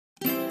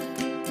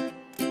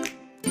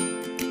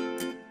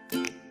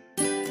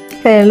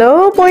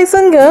Hello, boys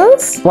and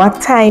girls.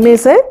 What time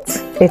is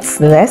it?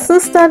 It's lesson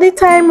study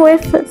time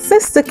with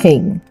Sister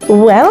King.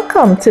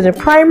 Welcome to the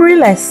primary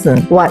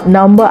lesson. What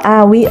number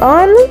are we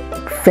on?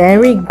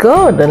 Very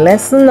good.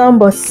 Lesson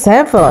number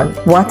 7.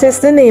 What is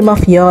the name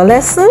of your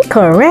lesson?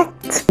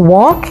 Correct.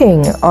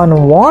 Walking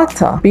on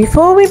water.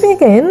 Before we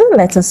begin,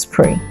 let us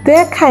pray.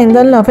 Dear kind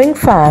and loving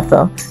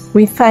Father,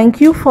 we thank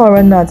you for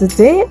another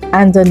day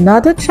and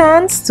another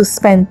chance to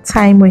spend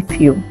time with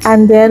you.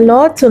 And dear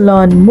Lord, to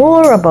learn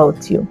more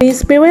about you.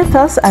 Please be with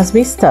us as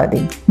we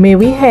study. May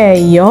we hear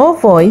your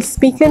voice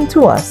speaking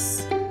to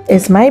us.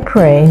 Is my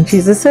prayer in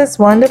Jesus'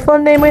 wonderful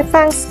name with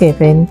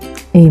thanksgiving.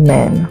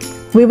 Amen.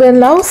 We will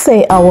now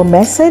say our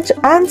message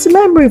and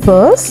memory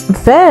verse.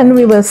 Then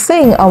we will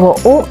sing our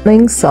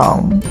opening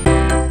song.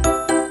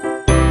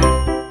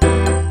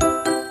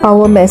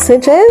 Our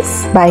message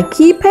is, by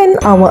keeping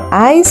our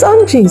eyes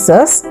on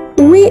Jesus,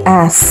 we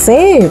are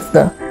saved.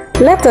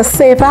 Let us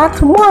say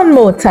that one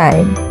more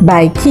time.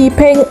 By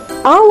keeping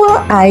our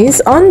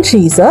eyes on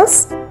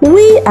Jesus,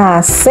 we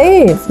are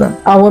saved.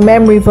 Our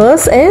memory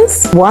verse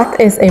is, what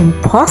is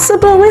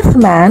impossible with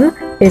man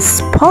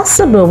is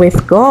possible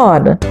with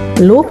God.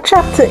 Luke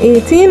chapter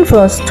 18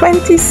 verse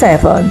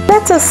 27.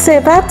 Let us say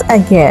that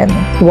again.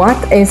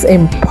 What is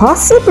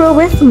impossible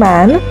with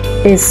man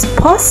is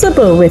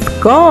possible with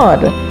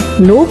God.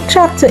 Luke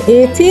chapter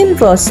 18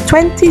 verse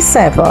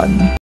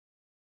 27.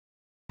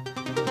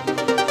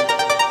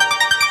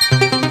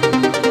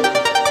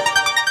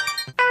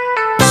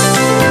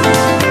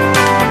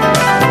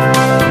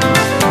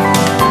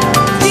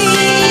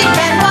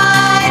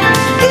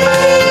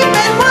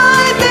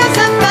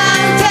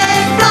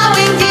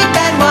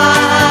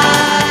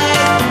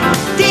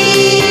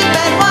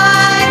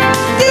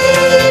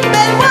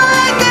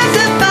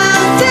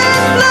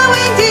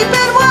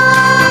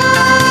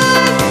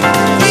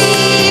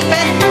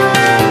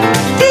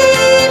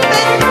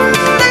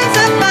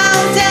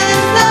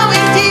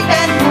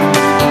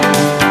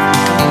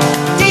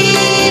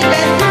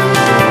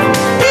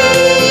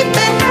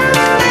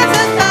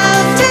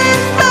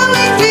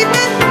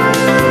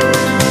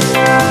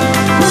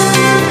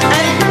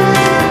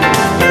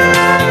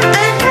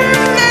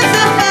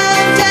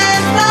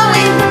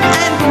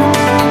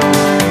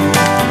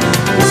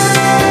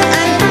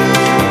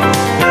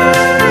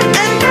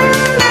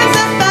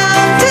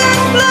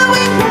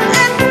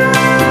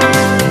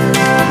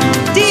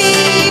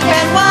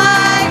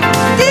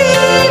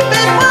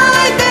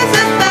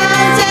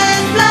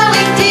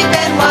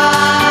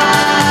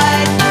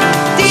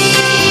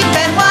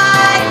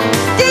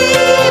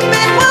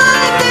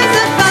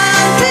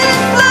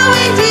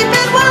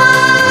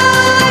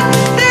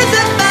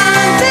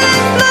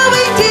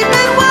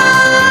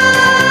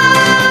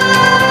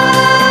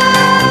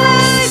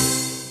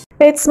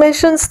 It's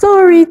mission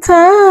story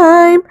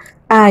time.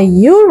 Are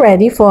you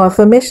ready for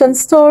a mission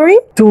story?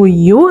 Do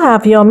you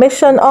have your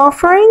mission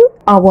offering?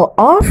 Our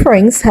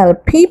offerings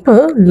help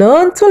people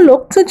learn to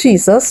look to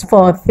Jesus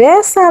for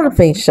their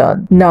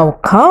salvation. Now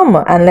come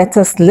and let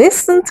us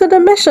listen to the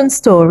mission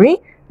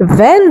story,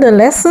 then the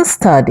lesson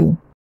study.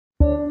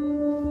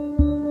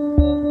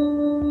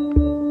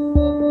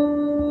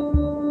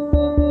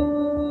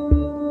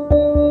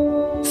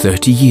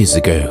 "30 years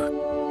ago,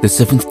 the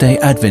Seventh-day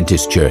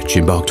Adventist Church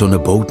embarked on a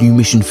bold new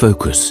mission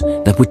focus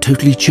that would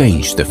totally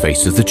change the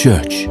face of the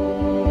church.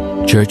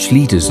 Church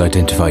leaders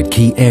identified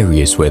key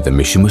areas where the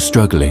mission was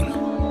struggling.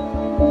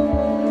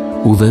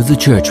 Although the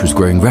church was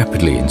growing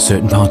rapidly in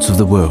certain parts of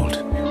the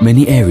world,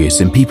 many areas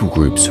and people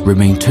groups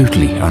remained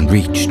totally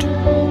unreached.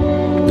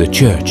 The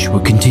church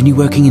would continue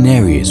working in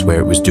areas where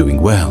it was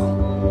doing well,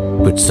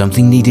 but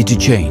something needed to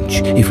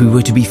change if we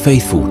were to be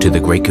faithful to the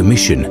Great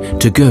Commission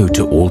to go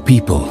to all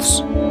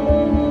peoples.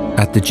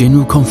 At the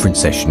General Conference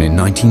session in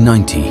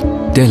 1990,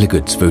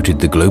 delegates voted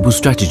the Global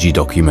Strategy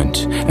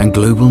document, and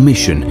Global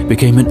Mission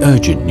became an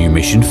urgent new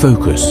mission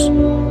focus.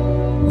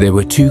 There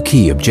were 2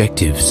 key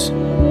objectives.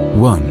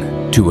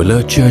 1, to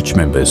alert church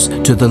members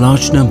to the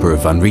large number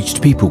of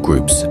unreached people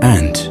groups,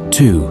 and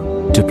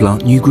 2, to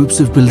plant new groups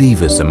of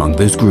believers among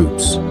those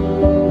groups.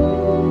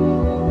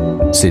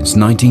 Since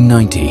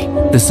 1990,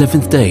 the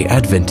Seventh-day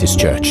Adventist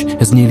Church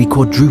has nearly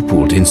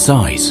quadrupled in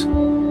size.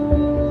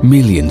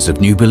 Millions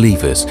of new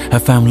believers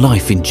have found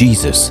life in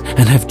Jesus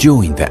and have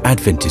joined the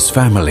Adventist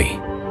family.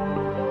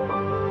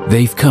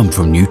 They've come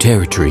from new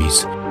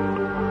territories,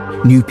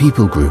 new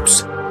people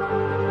groups,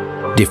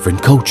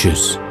 different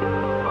cultures.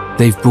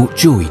 They've brought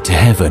joy to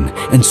heaven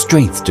and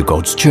strength to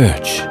God's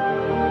church.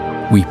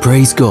 We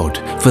praise God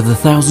for the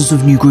thousands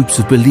of new groups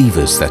of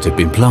believers that have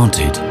been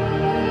planted.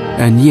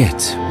 And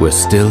yet, we're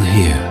still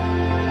here.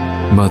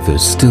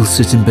 Mothers still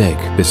sit and beg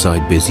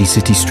beside busy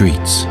city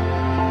streets.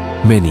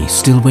 Many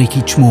still wake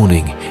each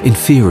morning in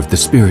fear of the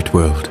spirit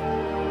world.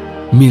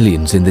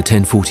 Millions in the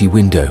 1040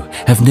 window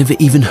have never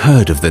even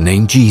heard of the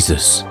name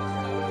Jesus.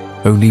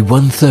 Only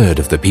 1/3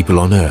 of the people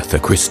on earth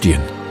are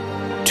Christian.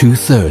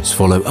 2/3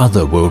 follow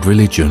other world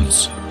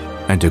religions,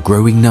 and a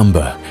growing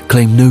number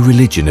claim no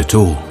religion at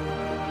all.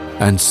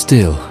 And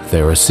still,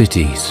 there are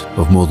cities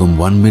of more than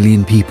 1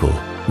 million people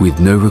with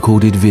no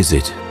recorded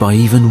visit by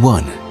even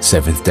one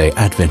Seventh-day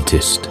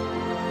Adventist.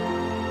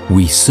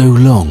 We so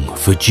long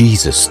for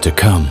Jesus to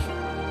come.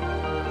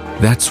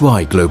 That's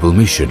why Global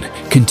Mission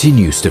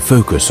continues to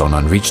focus on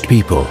unreached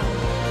people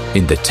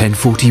in the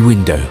 1040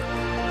 window,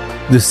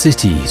 the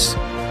cities,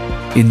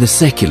 in the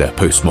secular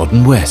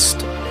postmodern West.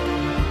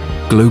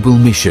 Global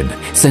Mission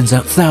sends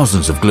out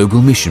thousands of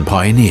Global Mission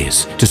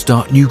pioneers to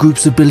start new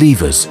groups of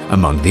believers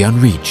among the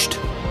unreached.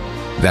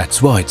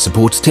 That's why it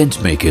supports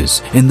tent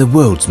makers in the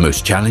world's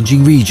most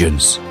challenging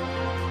regions.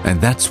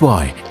 And that's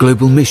why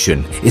Global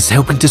Mission is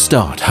helping to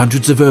start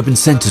hundreds of urban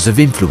centers of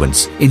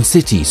influence in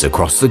cities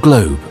across the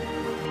globe.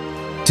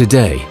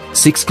 Today,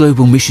 6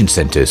 Global Mission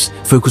Centers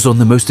focus on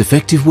the most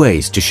effective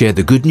ways to share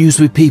the good news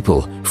with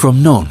people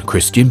from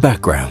non-Christian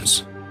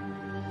backgrounds.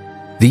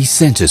 These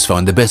centers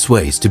find the best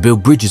ways to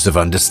build bridges of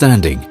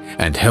understanding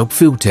and help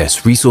field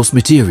test resource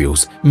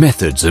materials,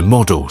 methods and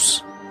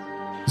models.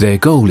 Their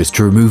goal is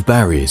to remove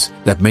barriers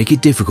that make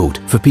it difficult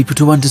for people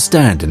to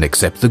understand and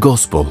accept the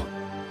gospel.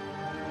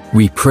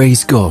 We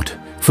praise God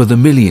for the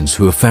millions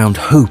who have found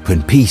hope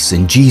and peace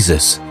in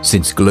Jesus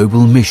since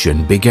Global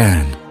Mission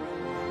began.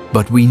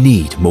 But we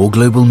need more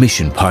Global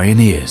Mission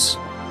pioneers.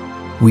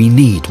 We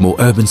need more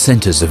urban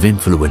centers of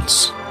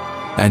influence.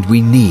 And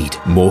we need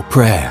more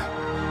prayer.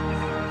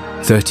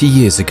 30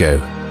 years ago,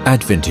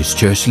 Adventist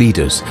church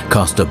leaders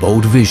cast a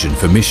bold vision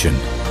for mission.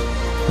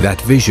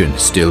 That vision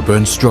still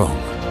burns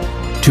strong.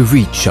 To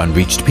reach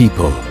unreached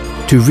people,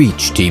 to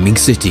reach teeming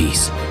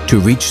cities, to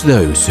reach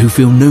those who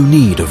feel no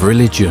need of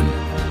religion.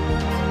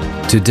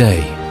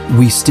 Today,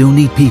 we still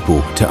need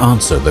people to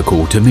answer the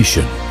call to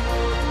mission.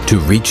 To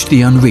reach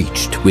the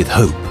unreached with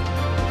hope,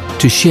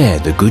 to share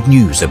the good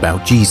news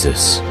about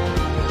Jesus.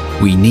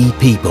 We need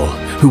people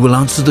who will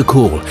answer the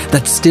call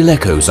that still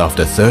echoes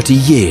after 30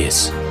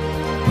 years.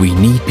 We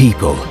need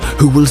people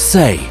who will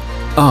say,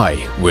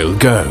 "I will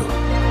go."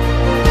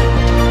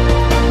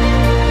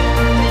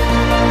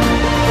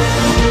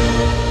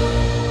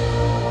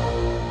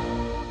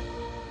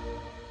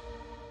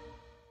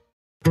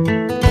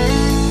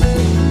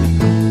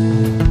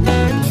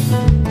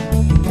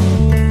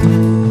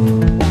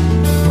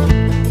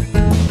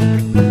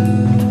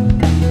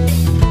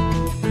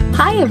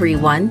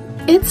 Everyone,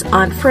 it's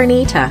Aunt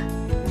Fernita.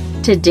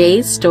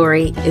 Today's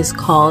story is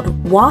called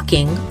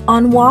Walking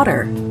on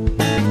Water.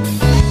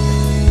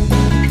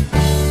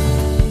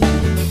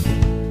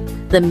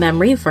 The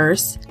memory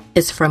verse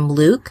is from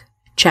Luke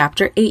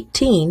chapter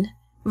 18,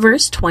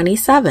 verse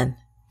 27.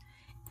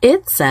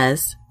 It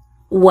says,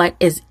 "What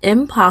is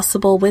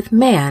impossible with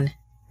man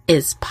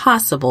is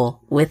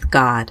possible with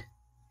God."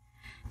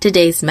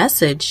 Today's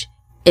message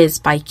is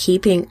by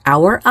keeping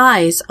our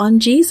eyes on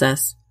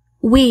Jesus,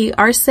 we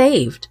are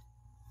saved.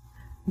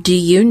 Do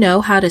you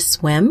know how to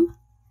swim?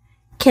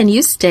 Can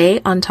you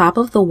stay on top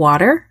of the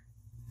water?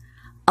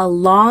 A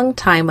long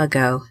time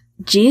ago,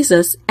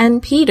 Jesus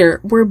and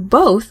Peter were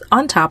both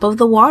on top of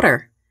the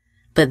water,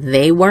 but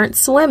they weren't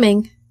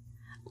swimming.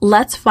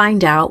 Let's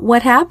find out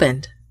what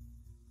happened.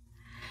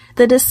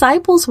 The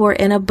disciples were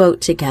in a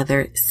boat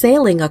together,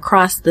 sailing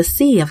across the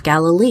Sea of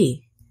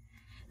Galilee.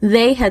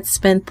 They had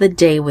spent the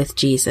day with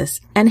Jesus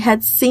and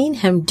had seen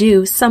him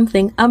do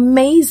something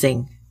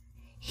amazing.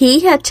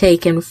 He had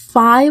taken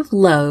 5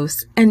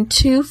 loaves and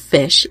 2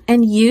 fish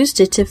and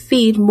used it to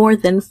feed more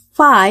than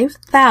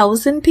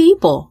 5,000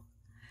 people.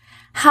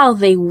 How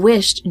they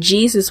wished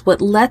Jesus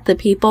would let the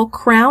people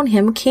crown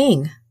him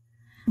king.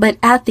 But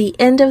at the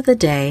end of the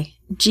day,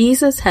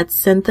 Jesus had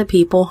sent the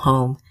people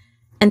home,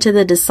 and to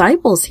the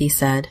disciples he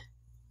said,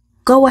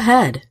 "Go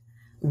ahead,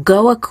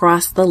 go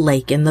across the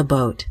lake in the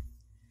boat."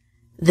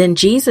 Then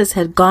Jesus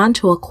had gone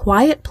to a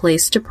quiet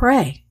place to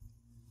pray.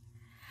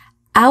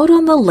 Out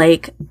on the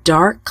lake,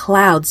 dark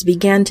clouds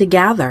began to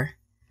gather.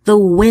 The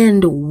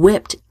wind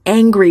whipped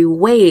angry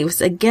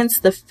waves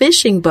against the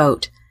fishing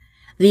boat.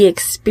 The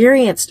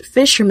experienced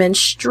fishermen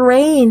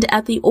strained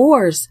at the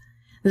oars.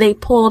 They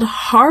pulled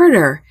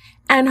harder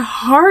and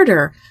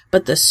harder,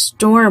 but the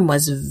storm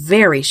was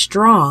very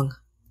strong.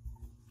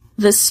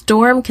 The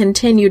storm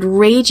continued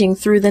raging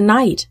through the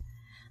night.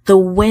 The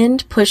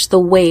wind pushed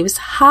the waves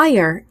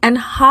higher and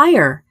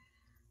higher.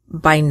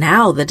 By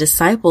now, the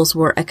disciples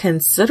were a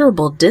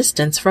considerable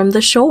distance from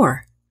the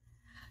shore.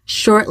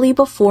 Shortly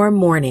before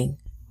morning,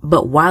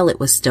 but while it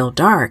was still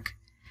dark,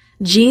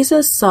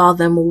 Jesus saw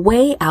them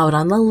way out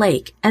on the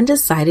lake and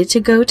decided to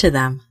go to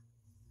them.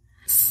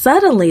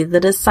 Suddenly,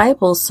 the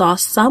disciples saw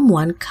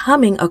someone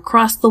coming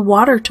across the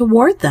water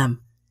toward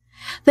them.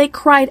 They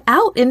cried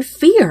out in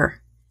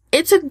fear.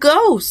 "It's a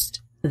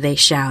ghost!" they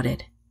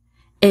shouted.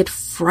 It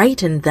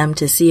frightened them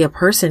to see a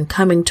person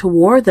coming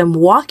toward them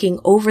walking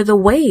over the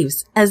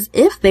waves as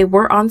if they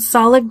were on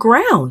solid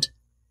ground.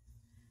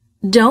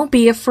 "Don't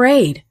be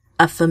afraid,"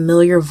 a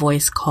familiar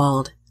voice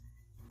called.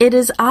 "It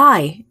is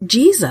I,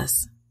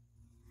 Jesus."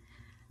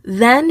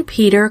 Then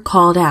Peter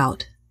called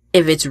out,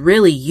 "If it's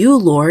really you,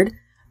 Lord,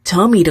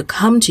 tell me to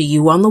come to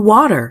you on the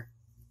water."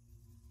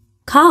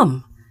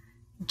 "Come."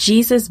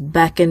 Jesus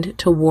beckoned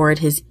toward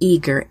his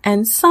eager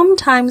and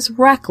sometimes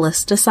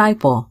reckless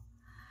disciple.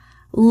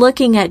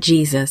 Looking at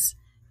Jesus,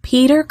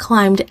 Peter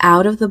climbed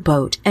out of the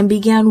boat and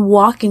began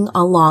walking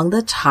along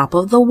the top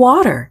of the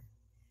water.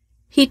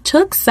 He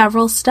took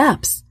several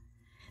steps.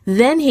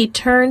 Then he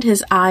turned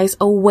his eyes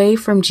away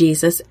from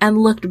Jesus and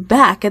looked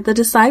back at the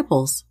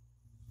disciples.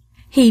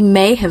 He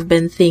may have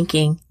been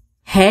thinking,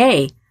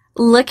 "Hey,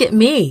 look at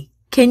me.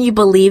 Can you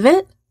believe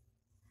it?"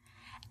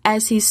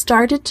 As he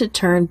started to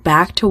turn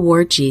back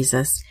toward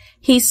Jesus,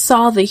 he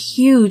saw the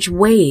huge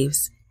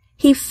waves.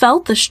 He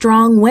felt the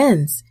strong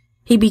winds.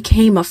 He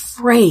became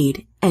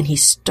afraid and he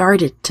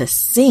started to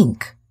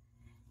sink.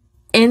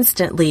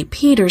 Instantly,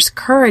 Peter's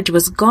courage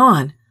was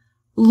gone.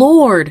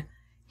 "Lord,"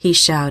 he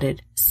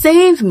shouted,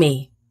 "save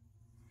me."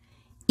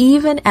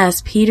 Even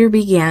as Peter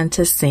began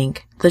to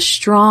sink, the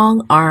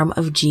strong arm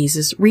of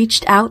Jesus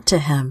reached out to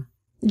him.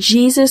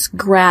 Jesus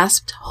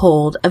grasped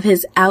hold of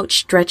his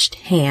outstretched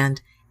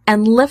hand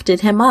and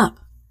lifted him up.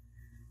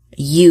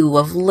 "You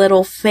of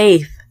little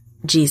faith,"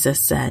 Jesus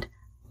said,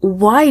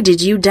 "why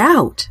did you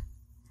doubt?"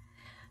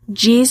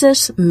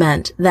 Jesus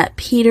meant that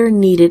Peter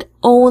needed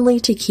only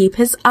to keep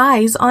his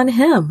eyes on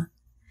him.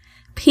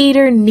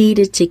 Peter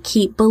needed to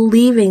keep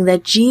believing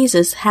that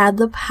Jesus had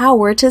the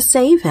power to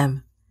save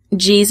him.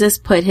 Jesus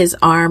put his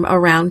arm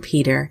around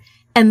Peter,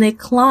 and they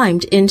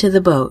climbed into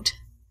the boat.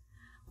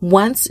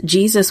 Once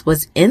Jesus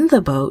was in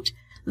the boat,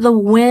 the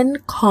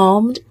wind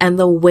calmed and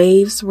the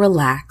waves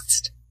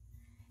relaxed.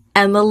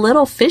 And the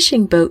little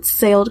fishing boat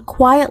sailed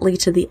quietly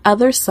to the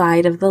other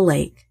side of the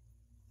lake.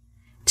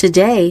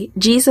 Today,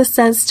 Jesus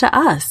says to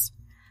us,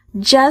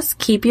 "Just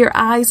keep your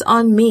eyes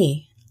on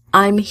me.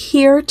 I'm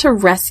here to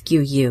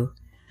rescue you.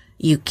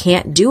 You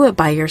can't do it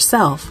by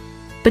yourself,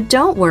 but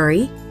don't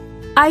worry.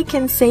 I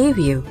can save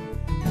you.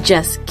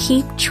 Just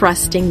keep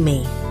trusting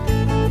me."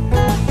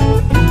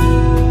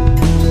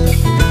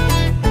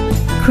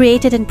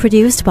 Created and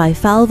produced by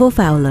Falvo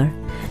Fowler.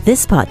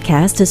 This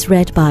podcast is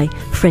read by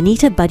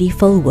Franita Buddy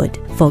Fullwood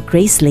for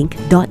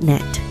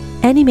Gracelink.net.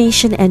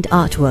 Animation and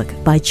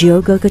artwork by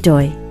Giogo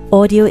Godoy.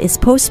 Audio is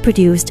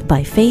post-produced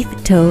by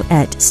Faith Toe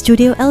at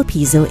Studio El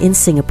Piso in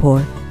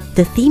Singapore.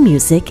 The theme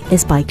music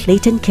is by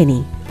Clayton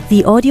Kinney.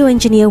 The audio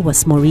engineer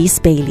was Maurice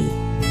Bailey.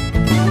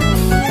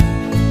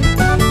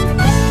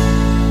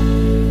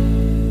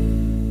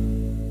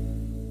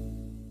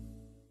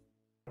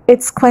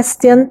 It's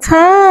question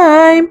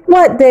time.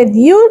 What did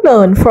you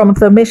learn from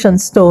the mission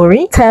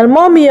story? Tell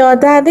mommy or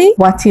daddy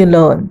what you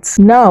learned.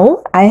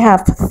 Now, I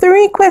have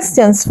 3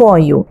 questions for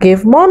you.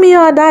 Give mommy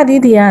or daddy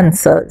the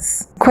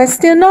answers.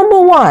 Question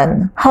number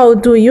 1. How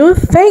do you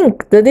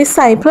think the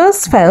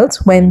disciples felt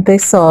when they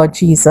saw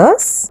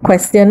Jesus?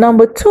 Question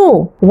number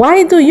 2.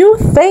 Why do you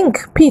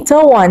think Peter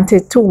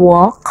wanted to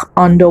walk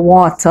on the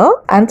water?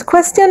 And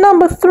question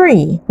number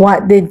 3.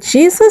 What did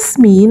Jesus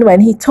mean when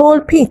he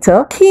told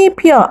Peter,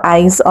 "Keep your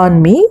eyes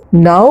on me"?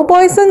 Now,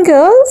 boys and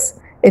girls,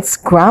 it's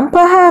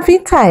Grandpa Harvey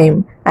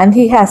time, and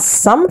he has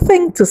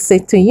something to say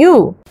to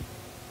you.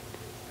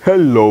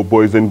 Hello,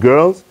 boys and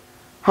girls.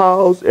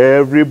 How's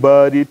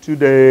everybody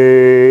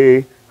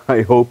today?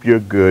 I hope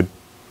you're good.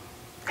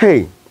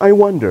 Hey, I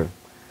wonder,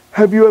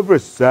 have you ever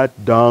sat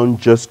down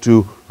just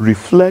to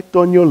reflect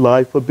on your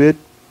life a bit?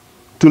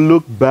 To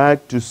look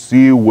back to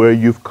see where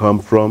you've come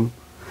from?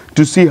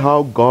 To see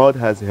how God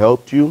has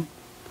helped you?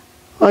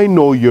 I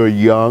know you're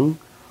young,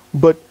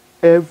 but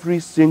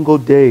every single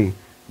day,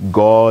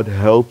 God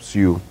helps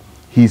you.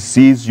 He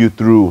sees you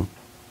through.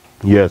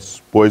 Yes,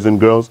 boys and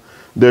girls,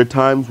 there are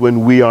times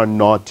when we are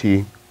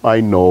naughty, I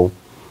know.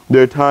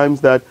 There are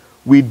times that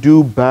we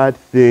do bad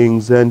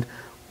things and,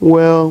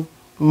 well,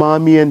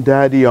 mommy and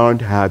daddy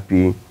aren't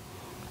happy.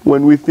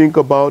 When we think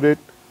about it,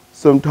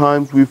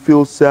 sometimes we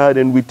feel sad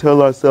and we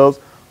tell ourselves,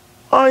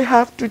 "I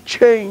have to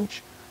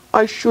change.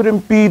 I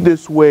shouldn't be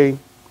this way."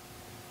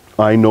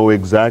 I know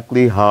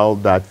exactly how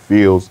that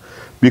feels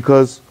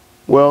because,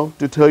 well,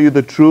 to tell you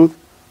the truth,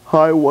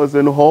 I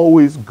wasn't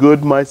always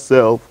good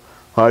myself.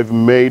 I've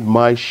made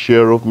my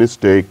share of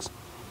mistakes.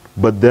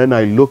 But then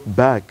I look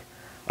back,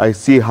 I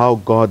see how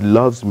God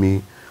loves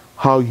me,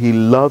 how He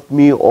loved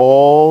me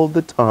all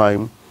the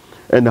time,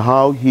 and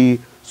how He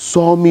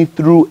saw me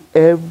through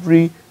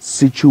every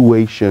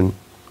situation.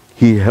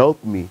 He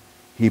helped me.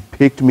 He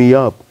picked me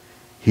up.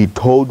 He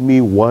told me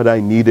what I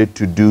needed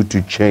to do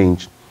to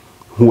change.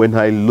 When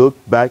I look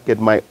back at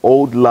my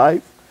old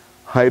life,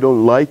 I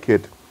don't like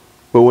it.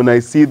 But when I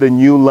see the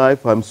new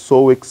life, I'm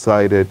so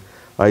excited.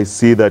 I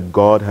see that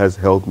God has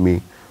helped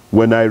me.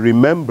 When I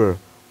remember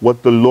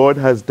what the Lord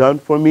has done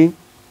for me,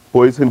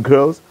 boys and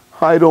girls,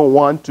 I don't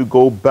want to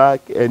go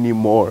back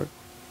anymore.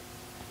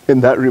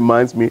 And that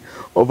reminds me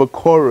of a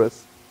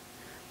chorus.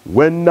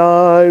 When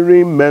I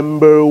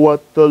remember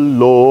what the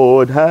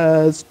Lord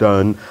has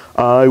done,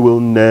 I will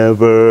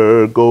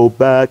never go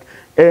back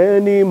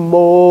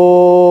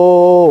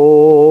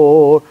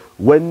anymore.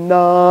 When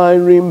I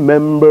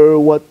remember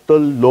what the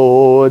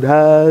Lord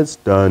has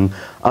done,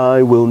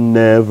 I will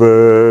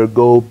never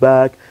go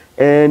back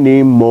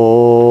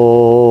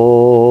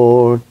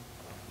anymore.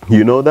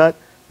 You know that?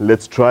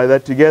 Let's try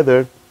that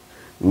together.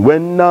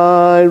 When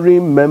I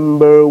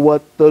remember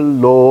what the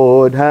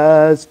Lord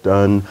has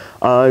done,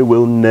 I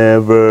will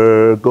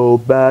never go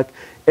back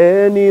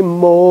anymore.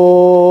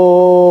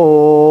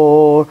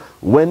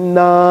 When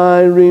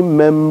I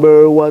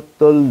remember what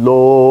the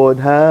Lord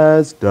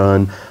has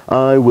done,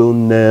 I will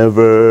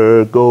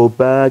never go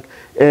back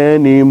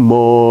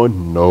anymore.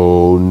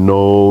 No,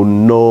 no,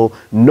 no,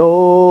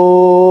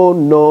 no,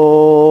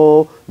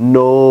 no,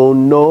 no,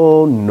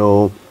 no,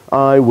 no.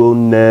 I will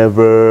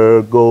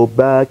never go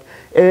back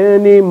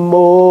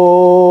anymore.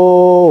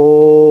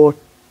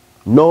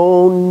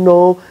 No,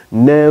 no,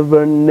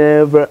 never,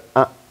 never,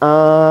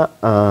 I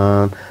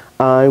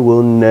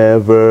will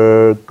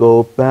never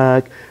go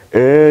back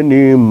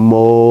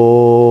anymore.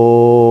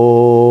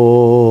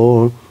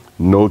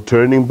 No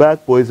turning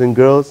back, boys and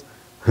girls.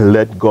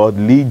 Let God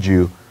lead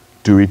you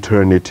to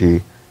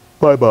eternity.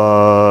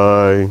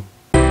 Bye-bye.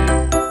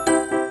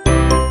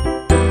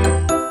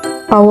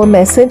 Our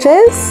message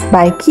is,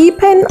 by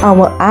keeping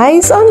our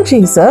eyes on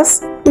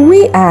Jesus,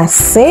 we are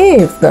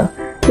saved.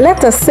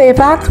 Let us say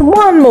that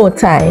one more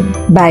time.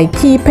 By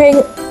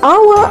keeping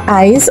our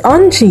eyes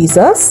on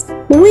Jesus,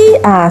 we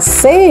are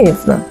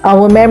saved.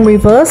 Our memory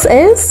verse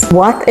is,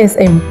 what is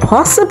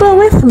impossible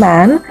with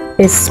man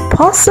is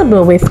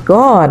possible with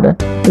God.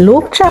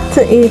 Luke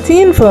chapter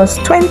 18 verse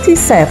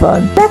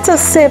 27. Let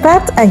us say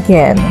that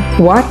again.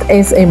 What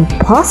is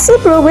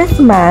impossible with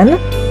man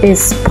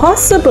is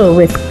possible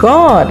with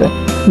God.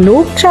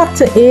 Luke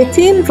chapter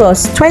 18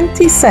 verse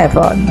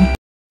 27.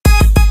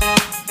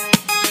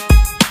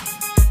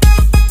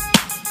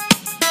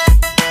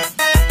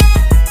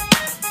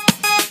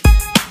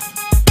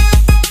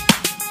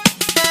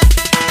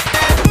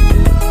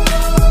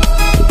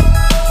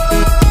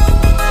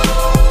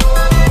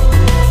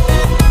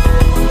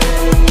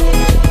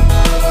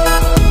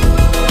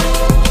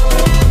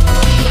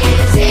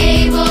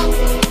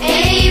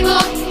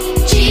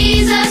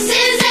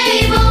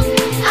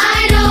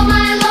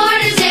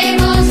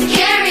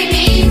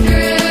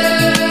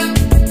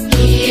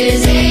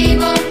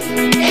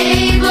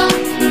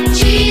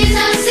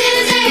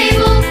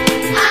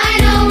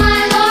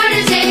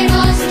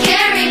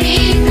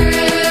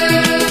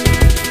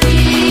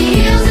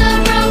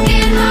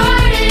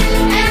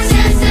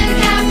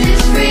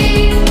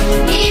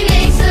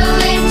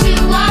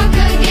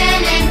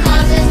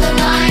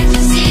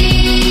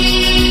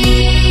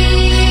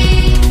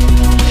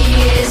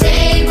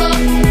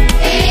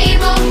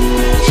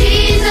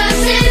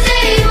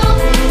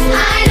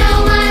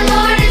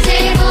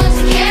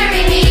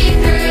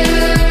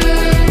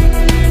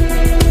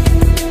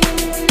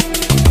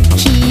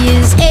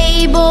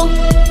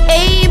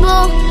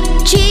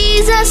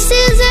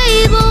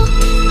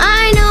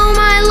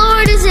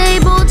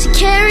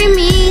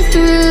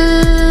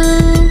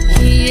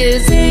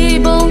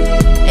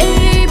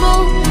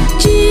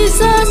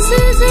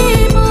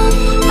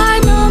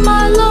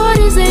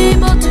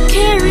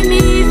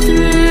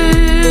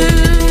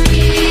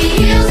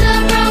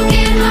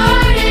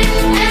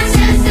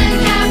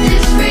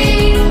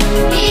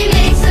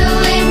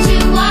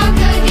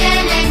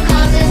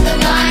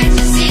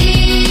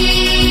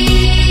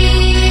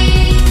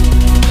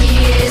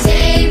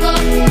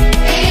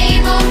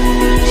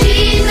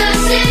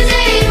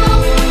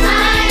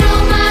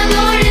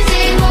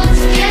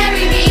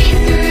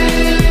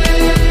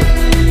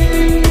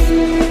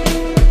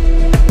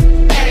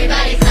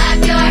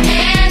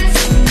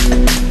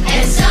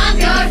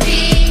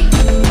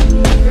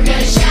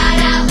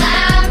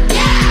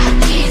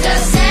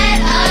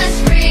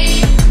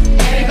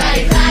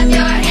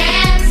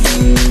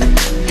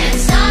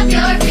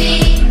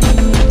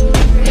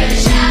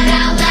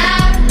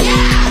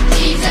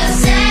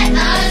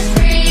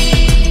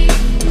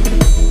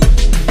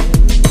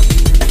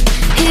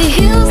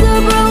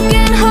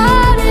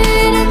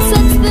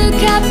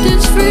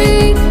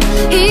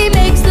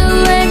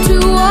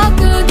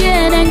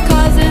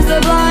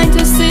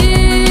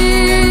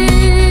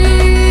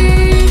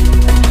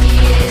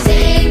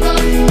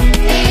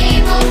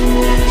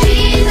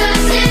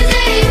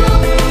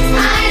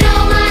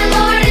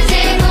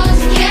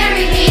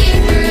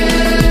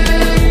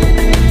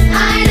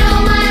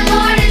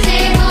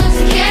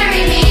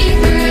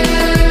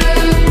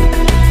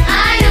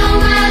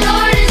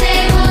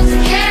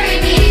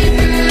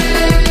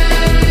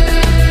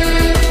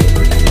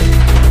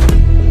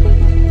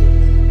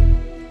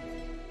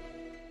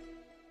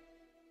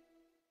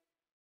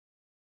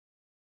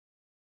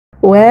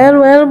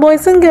 Well,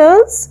 boys and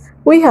girls,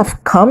 we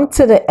have come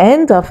to the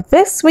end of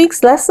this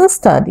week's lesson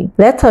study.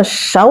 Let us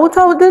shout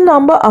out the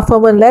number of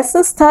our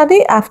lesson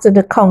study after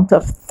the count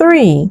of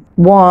 3.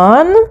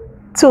 1,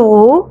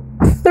 2,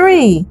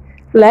 3.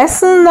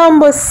 Lesson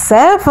number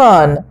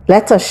 7.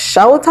 Let us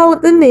shout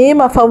out the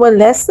name of our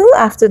lesson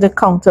after the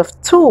count of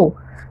 2.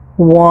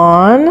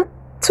 1,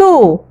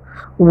 2.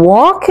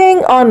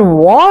 Walking on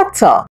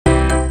water.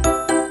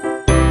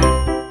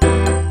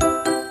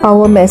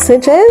 Our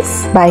message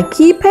is, by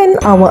keeping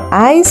our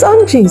eyes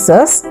on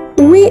Jesus,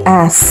 we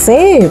are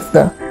saved.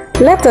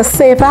 Let us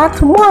say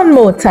that one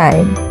more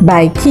time.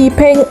 By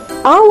keeping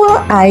our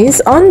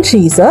eyes on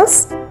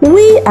Jesus,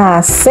 we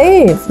are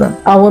saved.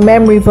 Our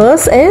memory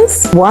verse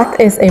is, what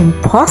is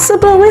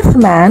impossible with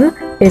man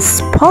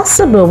is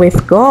possible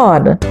with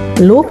God.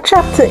 Luke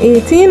chapter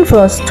 18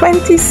 verse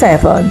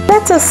 27.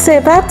 Let us say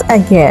that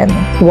again.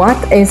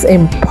 What is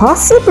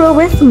impossible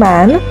with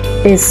man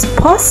is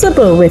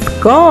possible with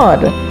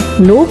God.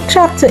 Luke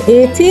chapter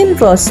 18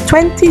 verse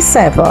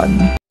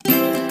 27.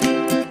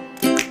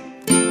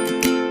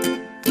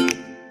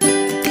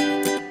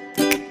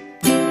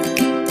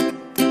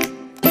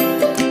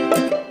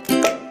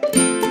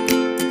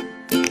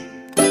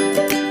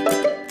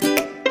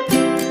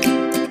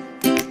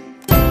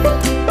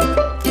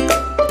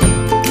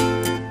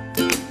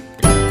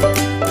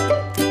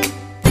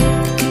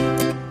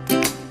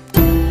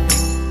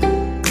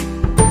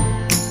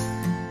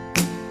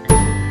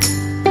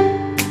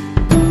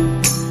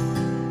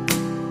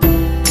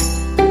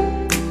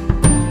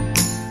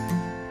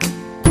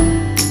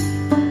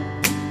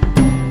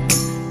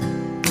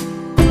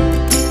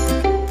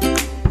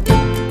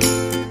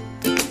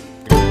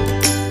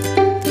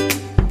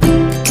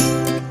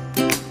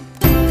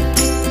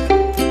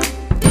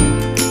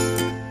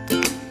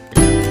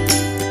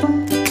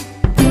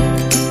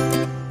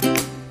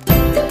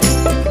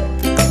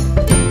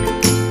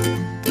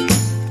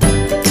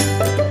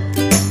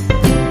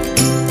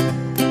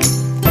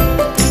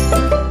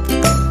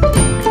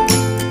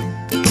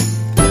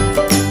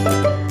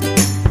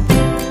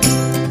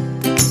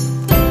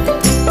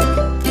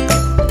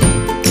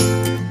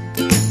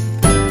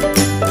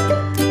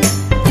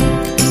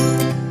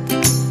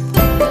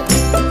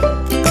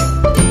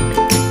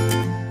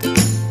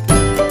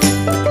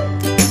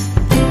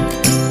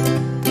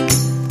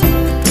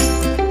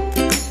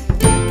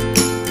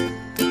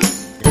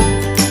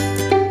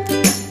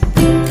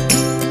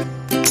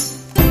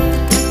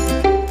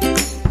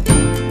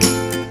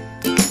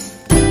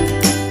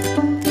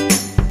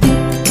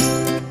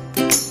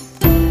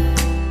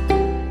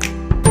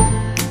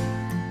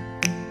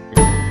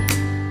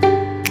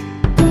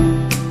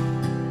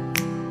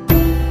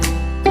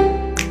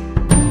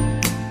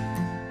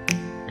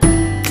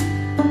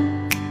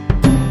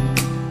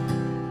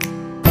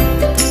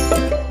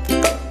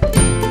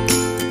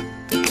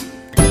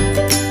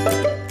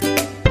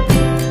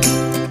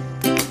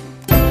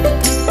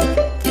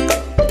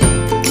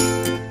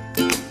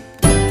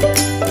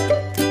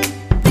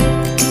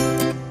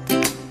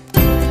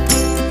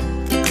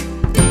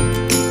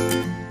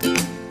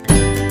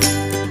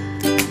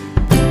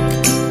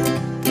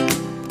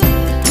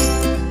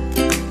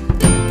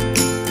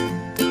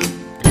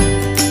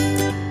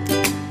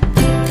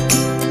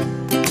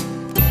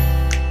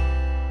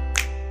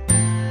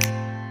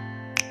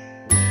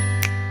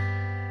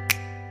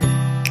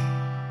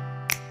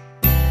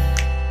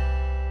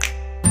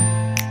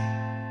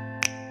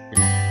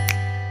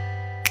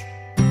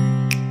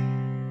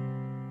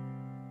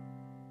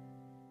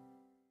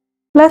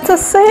 Let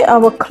us say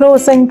our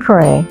closing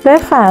prayer. Dear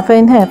Father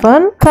in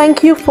heaven,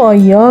 thank you for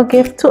your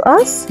gift to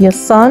us, your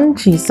Son,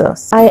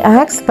 Jesus. I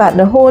ask that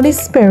the Holy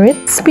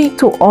Spirit speak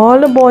to all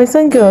the boys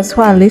and girls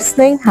who are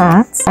listening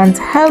hearts and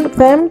help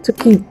them to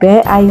keep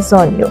their eyes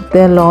on you.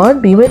 Dear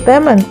Lord, be with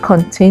them and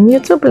continue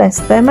to bless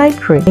them, I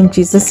pray. In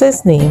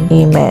Jesus' name,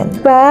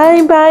 amen.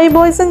 Bye,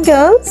 boys and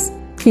girls.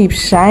 Keep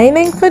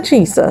shining for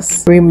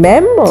Jesus.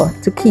 Remember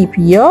to keep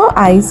your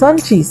eyes on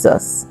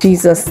Jesus.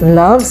 Jesus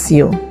loves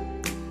you.